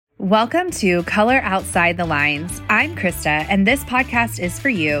Welcome to Color Outside the Lines. I'm Krista, and this podcast is for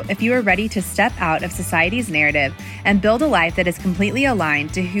you if you are ready to step out of society's narrative and build a life that is completely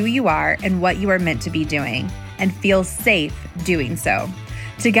aligned to who you are and what you are meant to be doing, and feel safe doing so.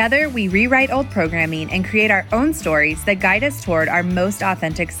 Together, we rewrite old programming and create our own stories that guide us toward our most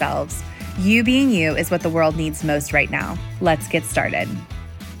authentic selves. You being you is what the world needs most right now. Let's get started.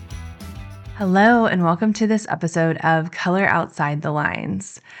 Hello, and welcome to this episode of Color Outside the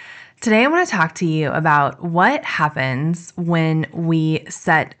Lines. Today, I want to talk to you about what happens when we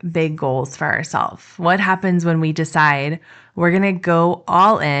set big goals for ourselves. What happens when we decide we're going to go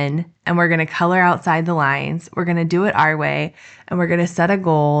all in and we're going to color outside the lines. We're going to do it our way, and we're going to set a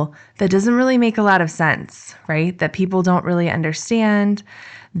goal that doesn't really make a lot of sense, right? That people don't really understand,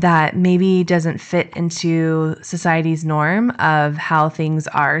 that maybe doesn't fit into society's norm of how things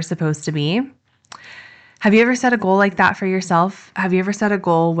are supposed to be. Have you ever set a goal like that for yourself? Have you ever set a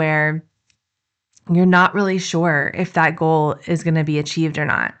goal where you're not really sure if that goal is going to be achieved or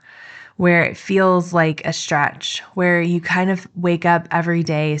not? Where it feels like a stretch, where you kind of wake up every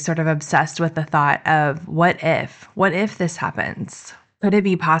day sort of obsessed with the thought of what if this happens? Could it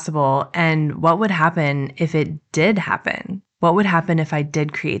be possible? And what would happen if it did happen? What would happen if I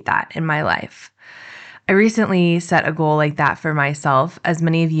did create that in my life? I recently set a goal like that for myself. As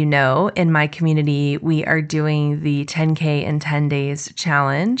many of you know, in my community, we are doing the 10K in 10 days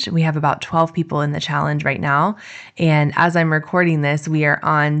challenge. We have about 12 people in the challenge right now. And as I'm recording this, we are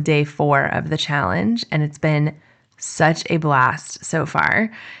on day 4 of the challenge, and it's been such a blast so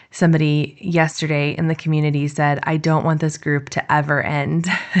far. Somebody yesterday in the community said, I don't want this group to ever end.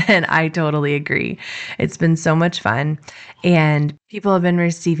 And I totally agree. It's been so much fun. And people have been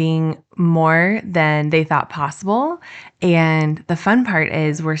receiving more than they thought possible. And the fun part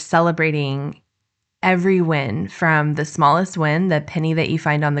is we're celebrating every win, from the smallest win, the penny that you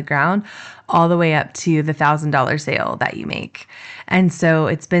find on the ground, all the way up to the $1,000 sale that you make. And so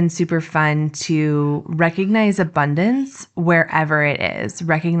it's been super fun to recognize abundance wherever it is,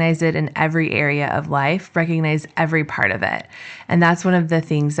 recognize it in every area of life, recognize every part of it. And that's one of the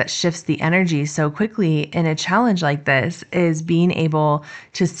things that shifts the energy so quickly in a challenge like this, is being able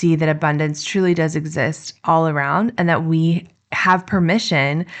to see that abundance truly does exist all around, and that we have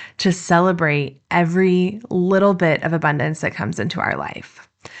permission to celebrate every little bit of abundance that comes into our life.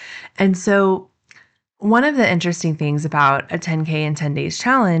 And so one of the interesting things about a 10K in 10 days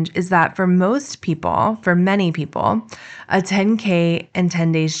challenge is that for most people, for many people, a 10K in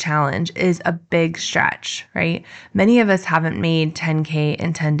 10 days challenge is a big stretch, right? Many of us haven't made 10K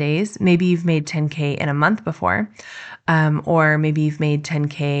in 10 days. Maybe you've made 10K in a month before, or maybe you've made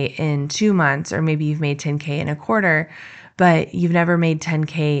 10K in 2 months, or maybe you've made 10K in a quarter, but you've never made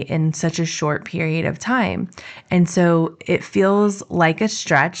 10K in such a short period of time. And so it feels like a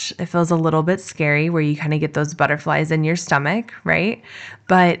stretch. It feels a little bit scary, where you kind of get those butterflies in your stomach, right?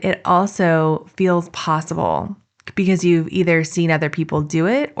 But it also feels possible because you've either seen other people do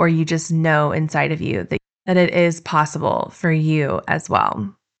it, or you just know inside of you that it is possible for you as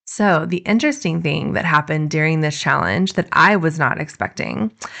well. So the interesting thing that happened during this challenge that I was not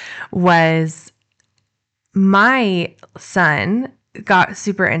expecting was my son got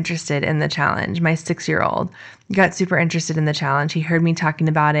super interested in the challenge. My 6-year-old got super interested in the challenge. He heard me talking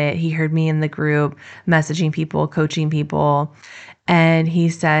about it. He heard me in the group messaging people, coaching people. And he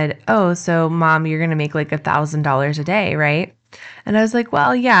said, oh, so mom, you're going to make like $1,000 a day, right? And I was like,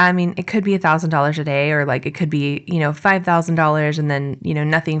 well, yeah, I mean, it could be $1,000 a day, or like it could be, $5,000 and then,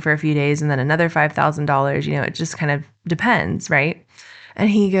 nothing for a few days and then another $5,000, it just kind of depends, right? And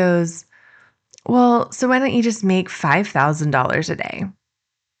he goes, well, so why don't you just make $5,000 a day?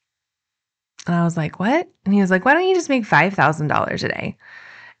 And I was like, what? And he was like, why don't you just make $5,000 a day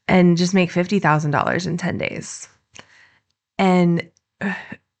and just make $50,000 in 10 days? And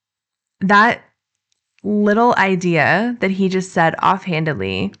that little idea that he just said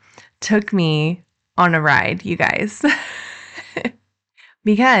offhandedly took me on a ride, you guys.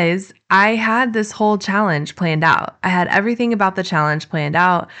 Because I had this whole challenge planned out. I had everything about the challenge planned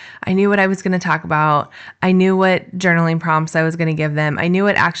out. I knew what I was going to talk about. I knew what journaling prompts I was going to give them. I knew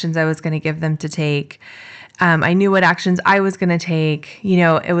what actions I was going to give them to take. I knew what actions I was going to take.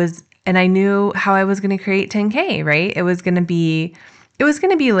 And I knew how I was going to create 10K, right? It was going to be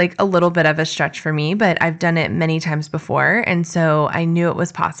like a little bit of a stretch for me, but I've done it many times before. And so I knew it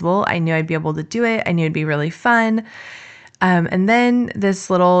was possible. I knew I'd be able to do it. I knew it'd be really fun. And then this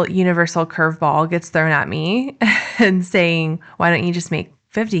little universal curveball gets thrown at me and saying, why don't you just make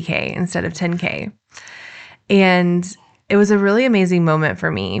 50K instead of 10K? And it was a really amazing moment for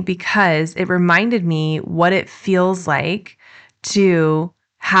me because it reminded me what it feels like to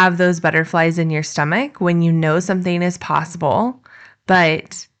have those butterflies in your stomach when you know something is possible,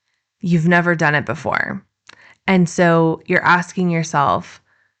 but you've never done it before. And so you're asking yourself,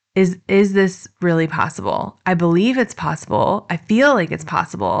 is this really possible? I believe it's possible. I feel like it's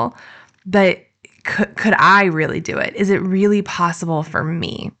possible, but could I really do it? Is it really possible for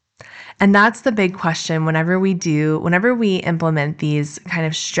me? And that's the big question whenever we implement these kind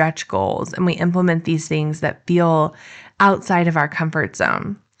of stretch goals and we implement these things that feel outside of our comfort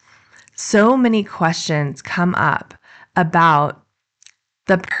zone. So many questions come up about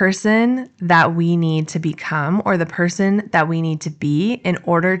the person that we need to become or the person that we need to be in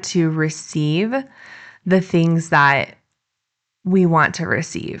order to receive the things that we want to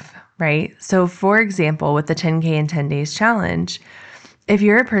receive, right? So for example, with the 10K in 10 days challenge, if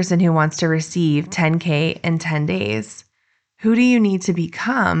you're a person who wants to receive 10K in 10 days, who do you need to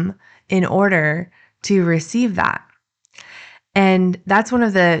become in order to receive that? And that's one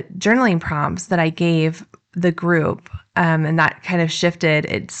of the journaling prompts that I gave the group. And that kind of shifted.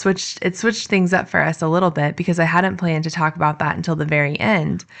 It switched things up for us a little bit because I hadn't planned to talk about that until the very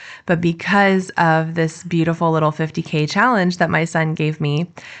end. But because of this beautiful little 50K challenge that my son gave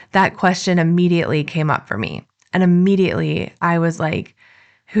me, that question immediately came up for me. And immediately I was like,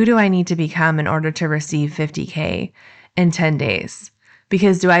 who do I need to become in order to receive 50K in 10 days?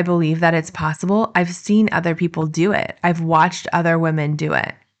 Because do I believe that it's possible? I've seen other people do it. I've watched other women do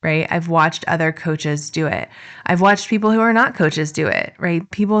it, right? I've watched other coaches do it. I've watched people who are not coaches do it, right?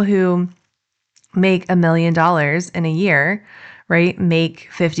 People who make $1 million in a year, right? Make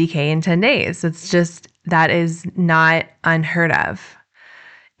 50K in 10 days. That is not unheard of.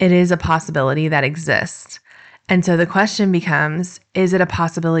 It is a possibility that exists. And so the question becomes, is it a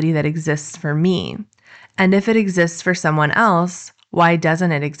possibility that exists for me? And if it exists for someone else, why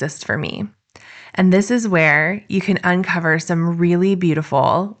doesn't it exist for me? And this is where you can uncover some really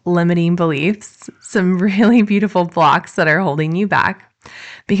beautiful limiting beliefs, some really beautiful blocks that are holding you back.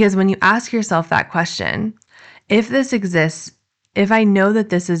 Because when you ask yourself that question, if this exists, if I know that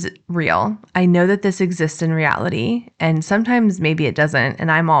this is real, I know that this exists in reality, and sometimes maybe it doesn't, and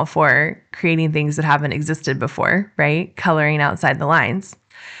I'm all for creating things that haven't existed before, right? Coloring outside the lines.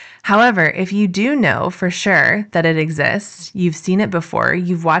 However, if you do know for sure that it exists, you've seen it before,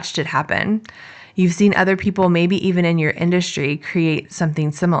 you've watched it happen, you've seen other people, maybe even in your industry, create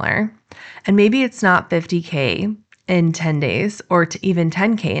something similar, and maybe it's not 50K in 10 days or even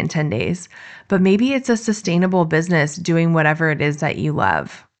 10K in 10 days, but maybe it's a sustainable business doing whatever it is that you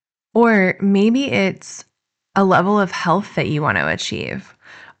love. Or maybe it's a level of health that you want to achieve,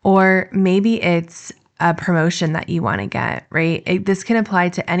 or maybe it's a promotion that you want to get, right? This can apply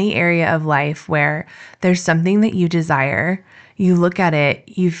to any area of life where there's something that you desire, you look at it,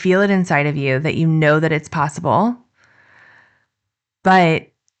 you feel it inside of you that you know that it's possible, but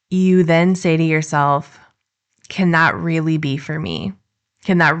you then say to yourself, can that really be for me?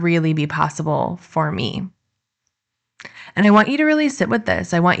 Can that really be possible for me? And I want you to really sit with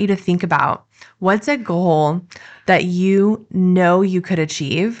this. I want you to think about what's a goal that you know you could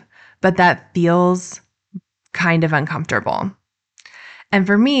achieve, but that feels kind of uncomfortable. And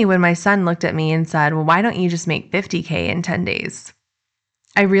for me, when my son looked at me and said, well, why don't you just make 50K in 10 days?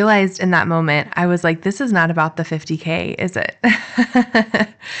 I realized in that moment, I was like, this is not about the 50K, is it?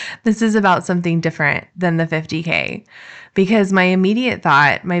 This is about something different than the 50K. Because my immediate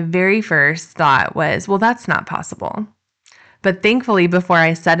thought, my very first thought was, well, that's not possible. But thankfully, before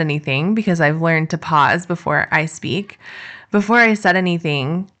I said anything, because I've learned to pause before I speak, before I said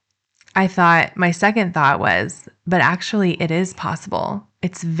anything, my second thought was, but actually it is possible.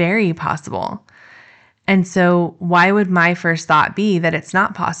 It's very possible. And so why would my first thought be that it's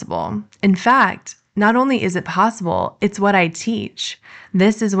not possible? In fact, not only is it possible, it's what I teach.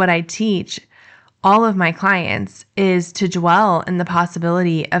 This is what I teach all of my clients, is to dwell in the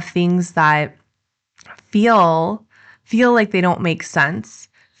possibility of things that feel like they don't make sense,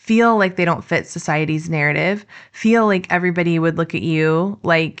 feel like they don't fit society's narrative, feel like everybody would look at you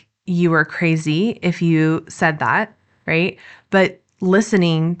like you were crazy if you said that, right? But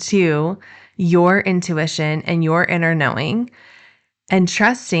listening to your intuition and your inner knowing and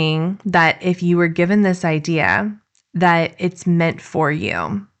trusting that if you were given this idea, that it's meant for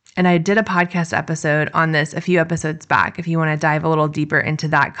you. And I did a podcast episode on this a few episodes back. If you want to dive a little deeper into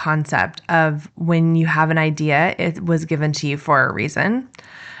that concept of when you have an idea, it was given to you for a reason.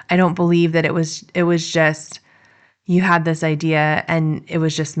 I don't believe that it was just you had this idea and it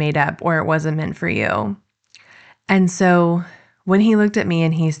was just made up or it wasn't meant for you. And so when he looked at me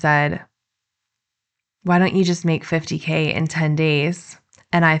and he said, why don't you just make 50K in 10 days?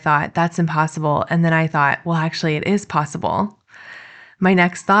 And I thought, that's impossible. And then I thought, well, actually, it is possible. my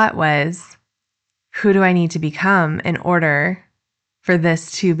next thought was, who do I need to become in order for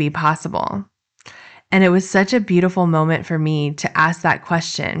this to be possible? And it was such a beautiful moment for me to ask that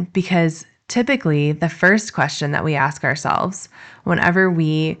question, because typically the first question that we ask ourselves whenever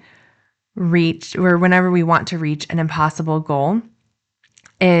we want to reach an impossible goal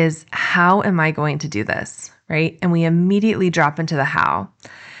is, how am I going to do this? Right? And we immediately drop into the how.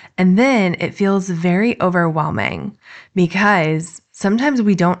 And then it feels very overwhelming because sometimes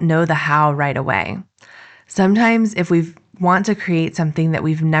we don't know the how right away. Sometimes if we want to create something that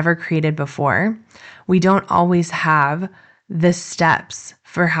we've never created before, we don't always have the steps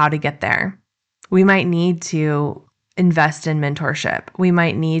for how to get there. We might need to invest in mentorship. We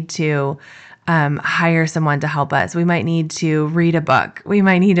might need to hire someone to help us. We might need to read a book. We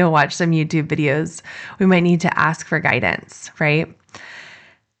might need to watch some YouTube videos. We might need to ask for guidance, right?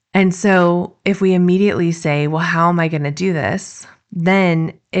 And so if we immediately say, well, how am I going to do this?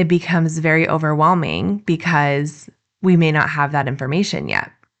 Then it becomes very overwhelming because we may not have that information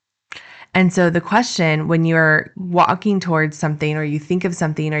yet. And so the question, when you're walking towards something, or you think of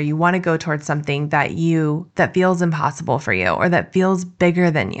something, or you want to go towards something that feels impossible for you, or that feels bigger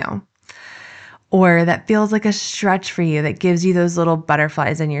than you, or that feels like a stretch for you, that gives you those little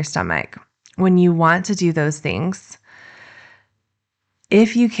butterflies in your stomach, when you want to do those things,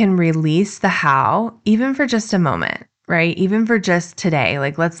 if you can release the how, even for just a moment, right? Even for just today,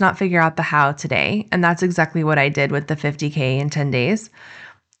 like, let's not figure out the how today. And that's exactly what I did with the 50K in 10 days.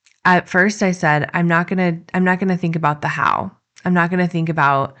 At first I said, I'm not going to think about the how. I'm not going to think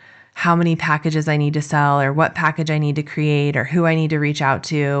about how many packages I need to sell, or what package I need to create, or who I need to reach out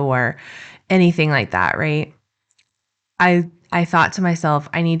to, or anything like that, right? I thought to myself,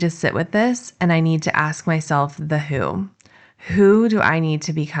 I need to sit with this, and I need to ask myself the who. Who do I need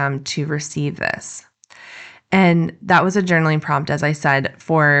to become to receive this? And that was a journaling prompt, as I said,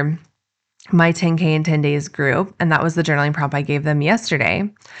 for my 10K in 10 days group. And that was the journaling prompt I gave them yesterday,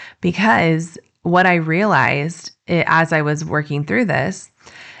 because what I realized as I was working through this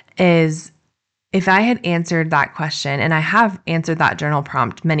is, if I had answered that question, and I have answered that journal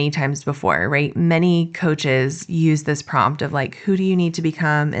prompt many times before, right? Many coaches use this prompt of like, who do you need to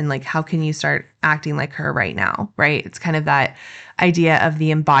become? And like, how can you start acting like her right now, right? It's kind of that idea of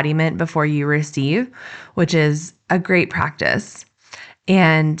the embodiment before you receive, which is a great practice.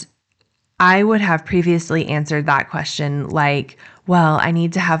 And I would have previously answered that question like, well, I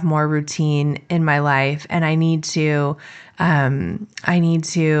need to have more routine in my life, and I need to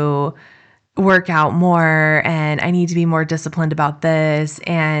work out more, and I need to be more disciplined about this,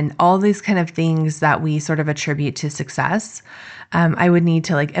 and all these kind of things that we sort of attribute to success. I would need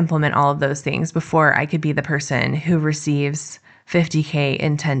to like implement all of those things before I could be the person who receives 50K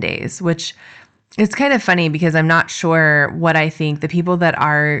in 10 days, which it's kind of funny because I'm not sure what I think the people that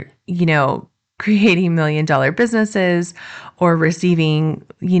are, creating $1 million businesses or receiving,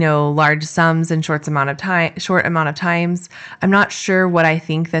 large sums in short amount of times. I'm not sure what I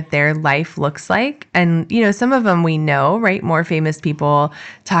think that their life looks like. And, some of them we know, right? More famous people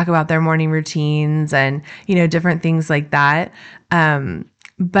talk about their morning routines and, different things like that.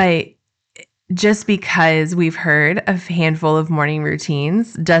 But just because we've heard a handful of morning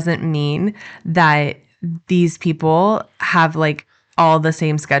routines doesn't mean that these people have like all the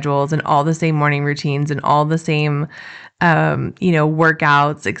same schedules and all the same morning routines and all the same,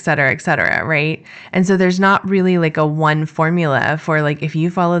 workouts, et cetera, right? And so there's not really like a one formula for like, if you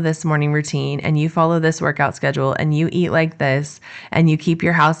follow this morning routine and you follow this workout schedule and you eat like this and you keep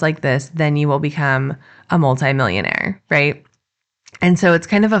your house like this, then you will become a multimillionaire, right? And so it's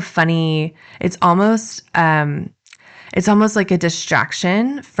kind of it's almost like a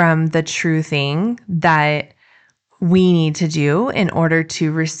distraction from the true thing that we need to do in order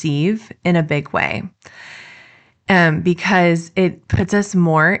to receive in a big way. Because it puts us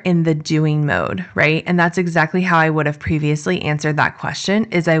more in the doing mode, right? And that's exactly how I would have previously answered that question,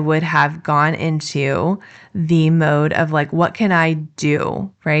 is I would have gone into the mode of like, what can I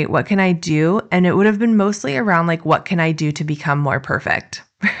do, right? What can I do? And it would have been mostly around like, what can I do to become more perfect,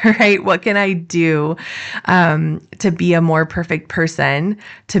 right? What can I do to be a more perfect person,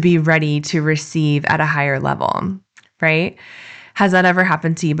 to be ready to receive at a higher level, right? Has that ever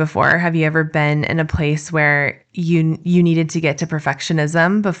happened to you before? Have you ever been in a place where you needed to get to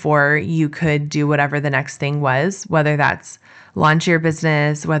perfectionism before you could do whatever the next thing was, whether that's launch your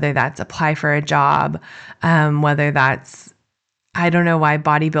business, whether that's apply for a job, whether that's, I don't know why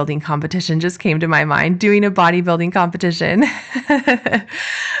bodybuilding competition just came to my mind, doing a bodybuilding competition,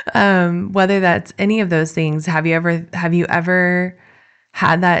 whether that's any of those things. Have you ever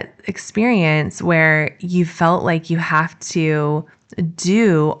had that experience where you felt like you have to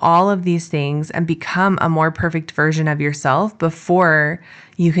do all of these things and become a more perfect version of yourself before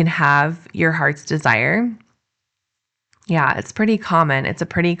you can have your heart's desire. Yeah, it's pretty common. It's a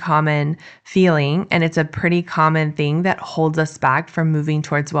pretty common feeling, and it's a pretty common thing that holds us back from moving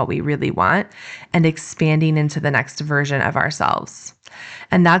towards what we really want and expanding into the next version of ourselves.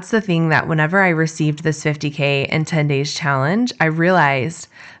 And that's the thing that whenever I received this 50K in 10 days challenge, I realized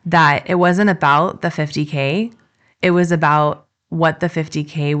that it wasn't about the 50K. It was about what the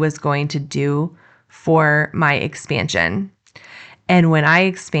 50K was going to do for my expansion. And when I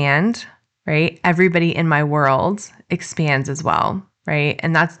expand, right, everybody in my world expands as well, right?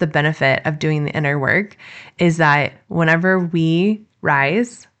 And that's the benefit of doing the inner work, is that whenever we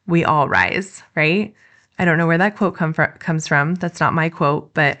rise, we all rise, right? I don't know where that quote comes from. That's not my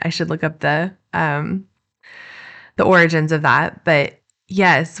quote, but I should look up the origins of that. But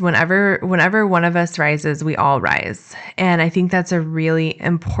yes, whenever one of us rises, we all rise. And I think that's a really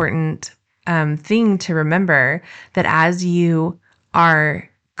important thing to remember, that as you are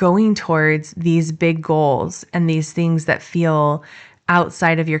going towards these big goals and these things that feel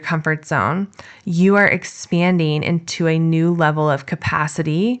outside of your comfort zone, you are expanding into a new level of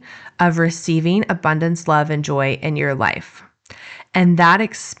capacity of receiving abundance, love, and joy in your life. And that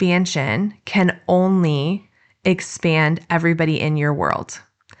expansion can only expand everybody in your world.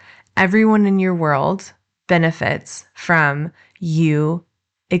 Everyone in your world benefits from you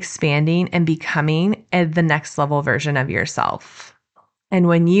expanding and becoming the next level version of yourself. And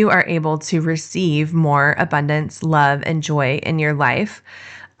when you are able to receive more abundance, love, and joy in your life,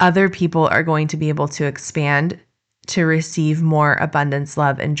 other people are going to be able to expand to receive more abundance,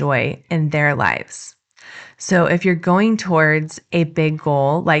 love, and joy in their lives. So if you're going towards a big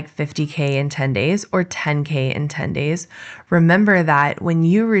goal like 50K in 10 days or 10K in 10 days, remember that when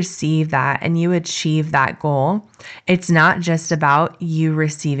you receive that and you achieve that goal, it's not just about you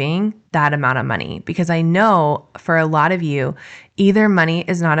receiving that amount of money. Because I know for a lot of you, either money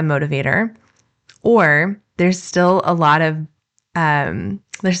is not a motivator, or there's still a lot of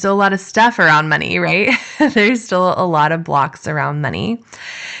stuff around money, right? There's still a lot of blocks around money.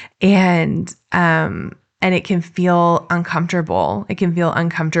 And it can feel uncomfortable. It can feel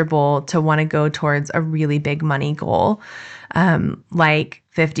uncomfortable to want to go towards a really big money goal, like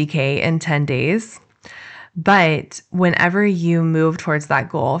 50K in 10 days. But whenever you move towards that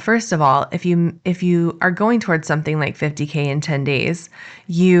goal, first of all, if you are going towards something like 50K in 10 days,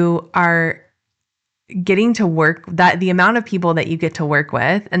 you are getting to work, that the amount of people that you get to work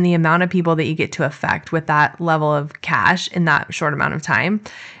with and the amount of people that you get to affect with that level of cash in that short amount of time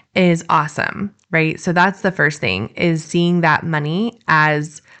is awesome, right? So that's the first thing, is seeing that money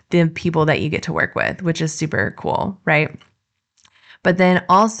as the people that you get to work with, which is super cool, right? But then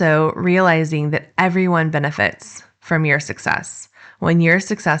also realizing that everyone benefits from your success. When you're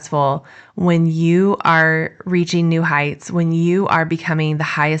successful, when you are reaching new heights, when you are becoming the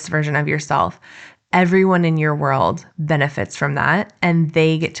highest version of yourself, everyone in your world benefits from that, and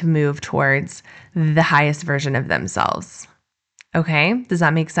they get to move towards the highest version of themselves. Okay, does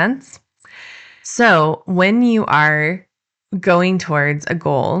that make sense? So when you are going towards a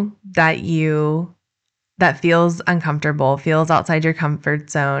goal that feels uncomfortable, feels outside your comfort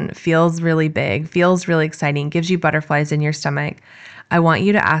zone, feels really big, feels really exciting, gives you butterflies in your stomach, I want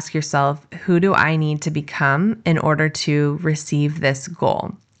you to ask yourself, who do I need to become in order to receive this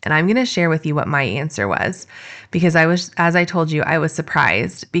goal? And I'm going to share with you what my answer was, because as I told you, I was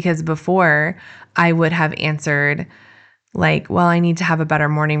surprised, because before I would have answered like, well, I need to have a better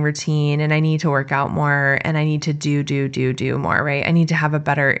morning routine, and I need to work out more, and I need to do more, right? I need to have a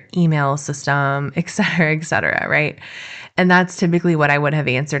better email system, et cetera, right? And that's typically what I would have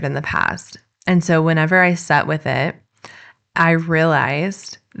answered in the past. And so whenever I sat with it, I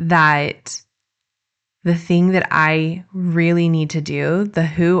realized that the thing that I really need to do, the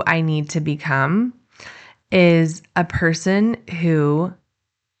who I need to become, is a person who,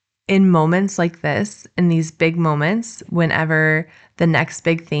 in moments like this, in these big moments, whenever the next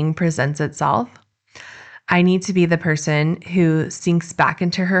big thing presents itself, I need to be the person who sinks back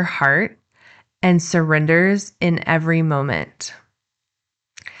into her heart and surrenders in every moment.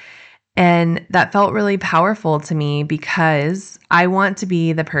 And that felt really powerful to me, because I want to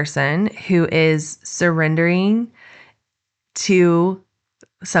be the person who is surrendering to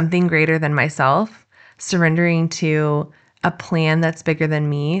something greater than myself, surrendering to a plan that's bigger than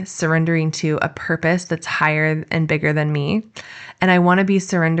me, surrendering to a purpose that's higher and bigger than me. And I want to be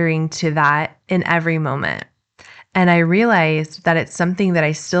surrendering to that in every moment. And I realized that it's something that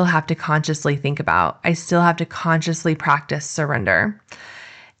I still have to consciously think about. I still have to consciously practice surrender.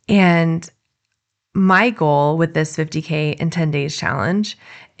 And my goal with this 50K in 10 days challenge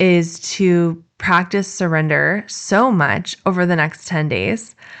is to practice surrender so much over the next 10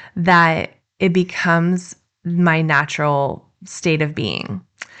 days that it becomes my natural state of being.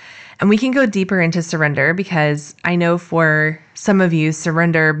 And we can go deeper into surrender because I know for some of you,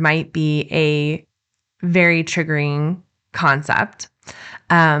 surrender might be a very triggering concept.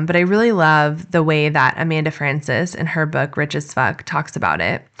 But I really love the way that Amanda Frances in her book, Rich as Fuck, talks about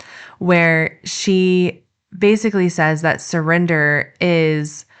it, where she basically says that surrender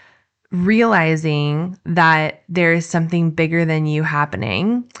is realizing that there is something bigger than you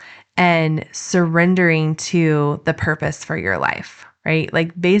happening and surrendering to the purpose for your life, right?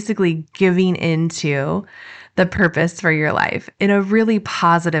 Like basically giving into the purpose for your life in a really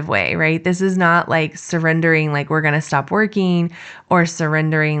positive way, right? This is not like surrendering like we're going to stop working or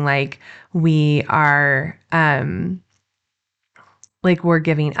surrendering like we are like we're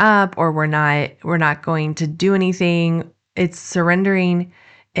giving up or we're not going to do anything. It's surrendering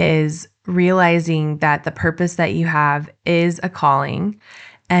is realizing that the purpose that you have is a calling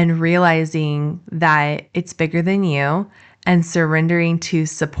and realizing that it's bigger than you and surrendering to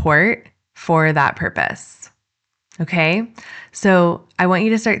support for that purpose. Okay? So I want you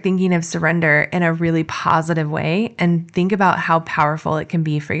to start thinking of surrender in a really positive way and think about how powerful it can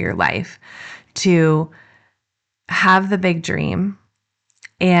be for your life to have the big dream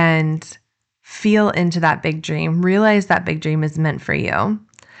and feel into that big dream, realize that big dream is meant for you.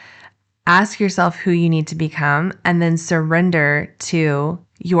 Ask yourself who you need to become and then surrender to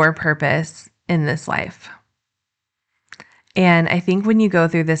your purpose in this life. And I think when you go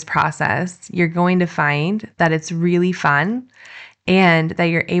through this process, you're going to find that it's really fun and that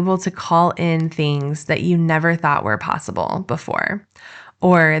you're able to call in things that you never thought were possible before,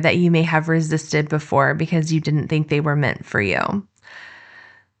 or that you may have resisted before because you didn't think they were meant for you.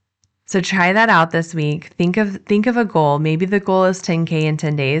 So try that out this week. Think of a goal. Maybe the goal is 10K in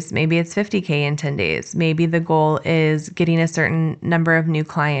 10 days. Maybe it's 50K in 10 days. Maybe the goal is getting a certain number of new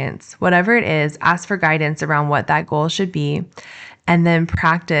clients. Whatever it is, ask for guidance around what that goal should be, and then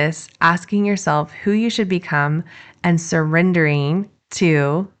practice asking yourself who you should become and surrendering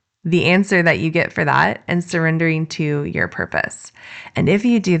to the answer that you get for that and surrendering to your purpose. And if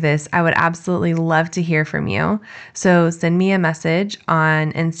you do this, I would absolutely love to hear from you. So send me a message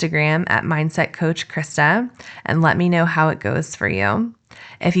on Instagram at Mindset Coach Krista and let me know how it goes for you.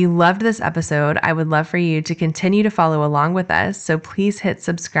 If you loved this episode, I would love for you to continue to follow along with us. So please hit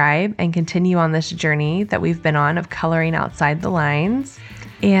subscribe and continue on this journey that we've been on of coloring outside the lines.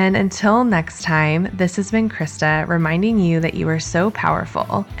 And until next time, this has been Krista reminding you that you are so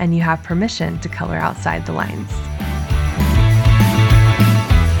powerful and you have permission to color outside the lines.